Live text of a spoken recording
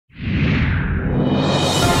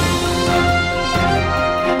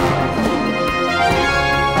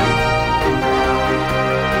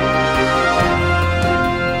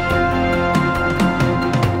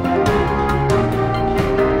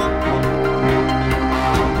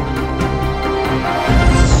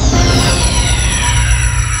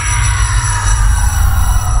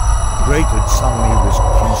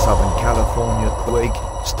quake,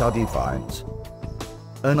 study finds.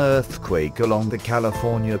 An earthquake along the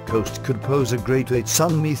California coast could pose a greater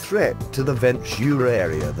tsunami threat to the Ventura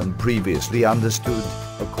area than previously understood,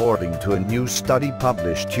 according to a new study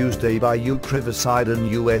published Tuesday by UC Riverside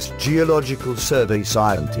and U.S. Geological Survey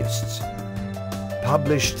scientists.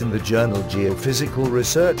 Published in the journal Geophysical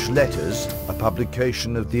Research Letters, a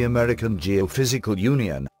publication of the American Geophysical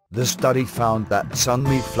Union, the study found that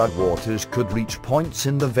tsunami floodwaters could reach points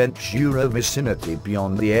in the Ventura vicinity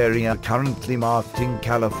beyond the area currently marked in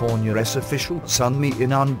California's official tsunami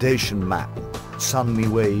inundation map. Tsunami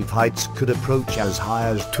wave heights could approach as high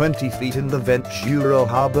as 20 feet in the Ventura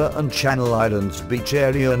Harbor and Channel Islands beach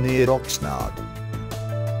area near Oxnard.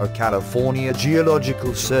 A California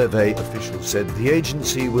Geological Survey official said the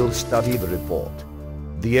agency will study the report.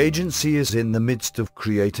 The agency is in the midst of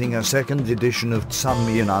creating a second edition of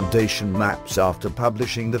tsunami inundation maps after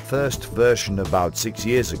publishing the first version about 6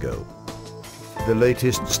 years ago. The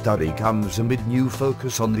latest study comes amid new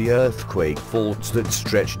focus on the earthquake faults that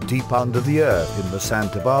stretch deep under the earth in the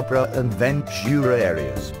Santa Barbara and Ventura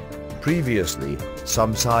areas. Previously,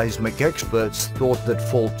 some seismic experts thought that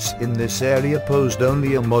faults in this area posed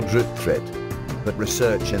only a moderate threat. But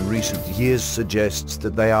research in recent years suggests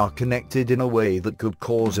that they are connected in a way that could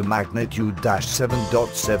cause a magnitude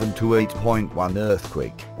 -7.7 to 8.1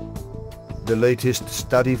 earthquake. The latest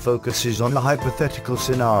study focuses on a hypothetical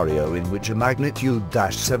scenario in which a magnitude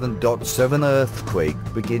 -7.7 earthquake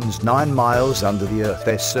begins 9 miles under the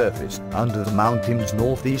Earth's surface, under the mountains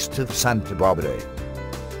northeast of Santa Barbara.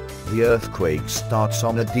 The earthquake starts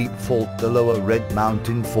on a deep fault, the lower Red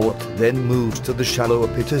Mountain Fault, then moves to the shallower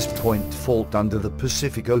Pittas Point Fault under the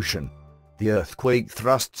Pacific Ocean. The earthquake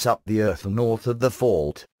thrusts up the earth north of the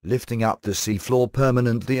fault, lifting up the seafloor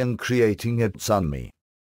permanently and creating a tsunami.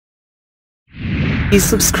 Please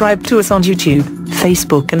subscribe to us on YouTube,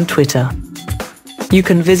 Facebook and Twitter. You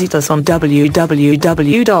can visit us on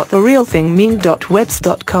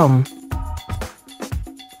www.therealthingming.webs.com.